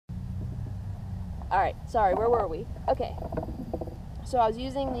Alright, sorry, where were we? Okay. So I was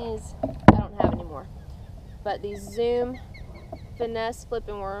using these, I don't have anymore, but these Zoom Finesse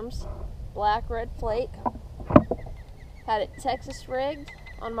flipping worms, black red flake. Had it Texas rigged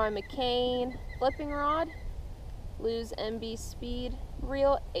on my McCain flipping rod. Lose MB speed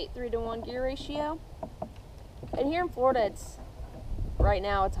reel, 8:3 to 1 gear ratio. And here in Florida, right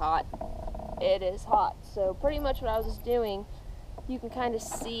now it's hot. It is hot. So pretty much what I was just doing, you can kind of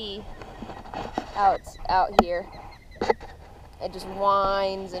see how it's out here. It just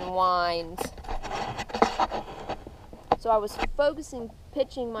winds and winds. So I was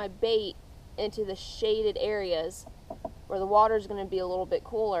pitching my bait into the shaded areas where the water is going to be a little bit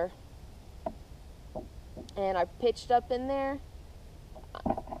cooler. And I pitched up in there,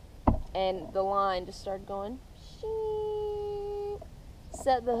 and the line just started going.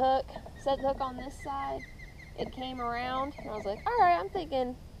 Set the hook on this side. It came around, and I was like, all right, I'm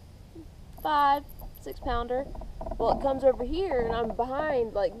thinking 5-6 pounder. Well, it comes over here, and I'm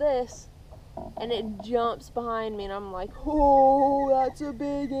behind like this, and it jumps behind me, and I'm like, oh, that's a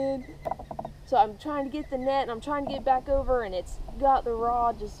big one. So I'm trying to get the net, and I'm trying to get back over, and it's got the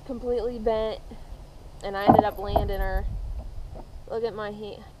rod just completely bent, and I ended up landing her. Look at my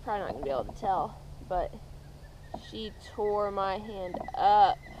hand. Probably not going to be able to tell, but she tore my hand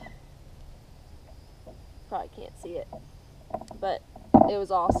up. Probably can't see it, but it was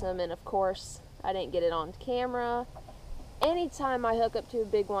awesome, and of course, I didn't get it on camera. Anytime I hook up to a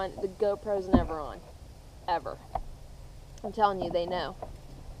big one, the GoPro's never on. Ever. I'm telling you, they know.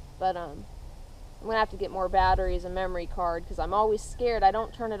 But I'm going to have to get more batteries and memory card, because I'm always scared. I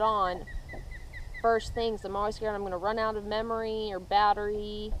don't turn it on first things. I'm always scared I'm going to run out of memory or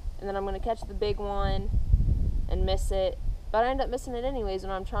battery, and then I'm going to catch the big one and miss it. But I end up missing it anyways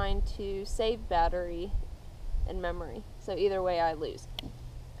when I'm trying to save battery and memory. So either way, I lose.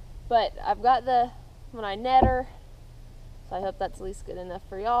 But I've got when I net her, so I hope that's at least good enough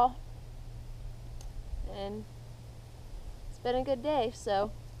for y'all. And it's been a good day,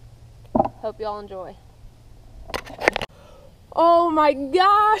 so hope y'all enjoy. Oh my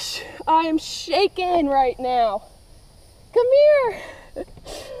gosh, I am shaking right now. Come here.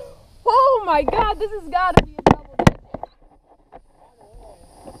 Oh my God, this has got to be a double digit.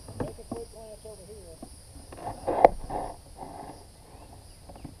 Take a quick glance over here.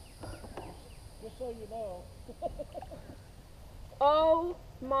 Just so you know. Oh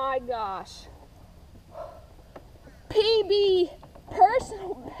my gosh. PB,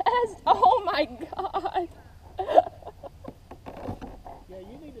 personal best. Oh my God. Yeah,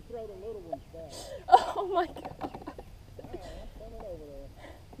 you need to throw the little ones back. Oh my God. Alright, I'm coming over there.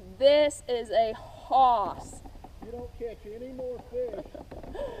 This is a hoss. You don't catch any more fish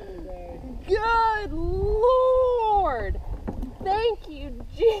today. Good Lord. Thank you,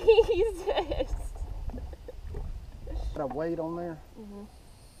 Jesus. Got a weight on there? Mm-hmm.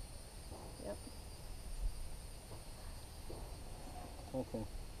 Yep. Okay.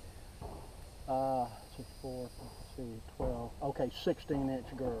 4, 12. Okay,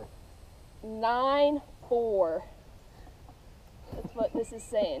 16-inch girl. 9.4. That's what this is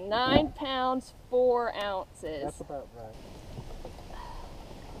saying. 9 pounds, 4 ounces. That's about right.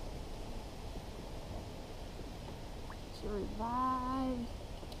 She revived.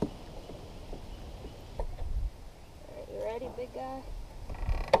 Alright, you ready, big guy?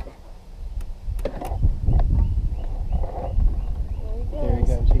 There he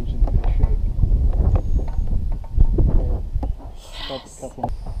goes. He's in good shape. Yes. Couple.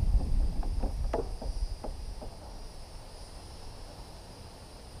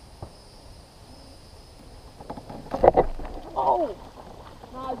 Oh!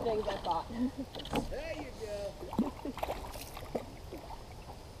 Not as big as I thought. There you go.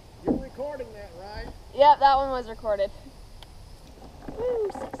 You're recording that, right? Yep, that one was recorded. Woo,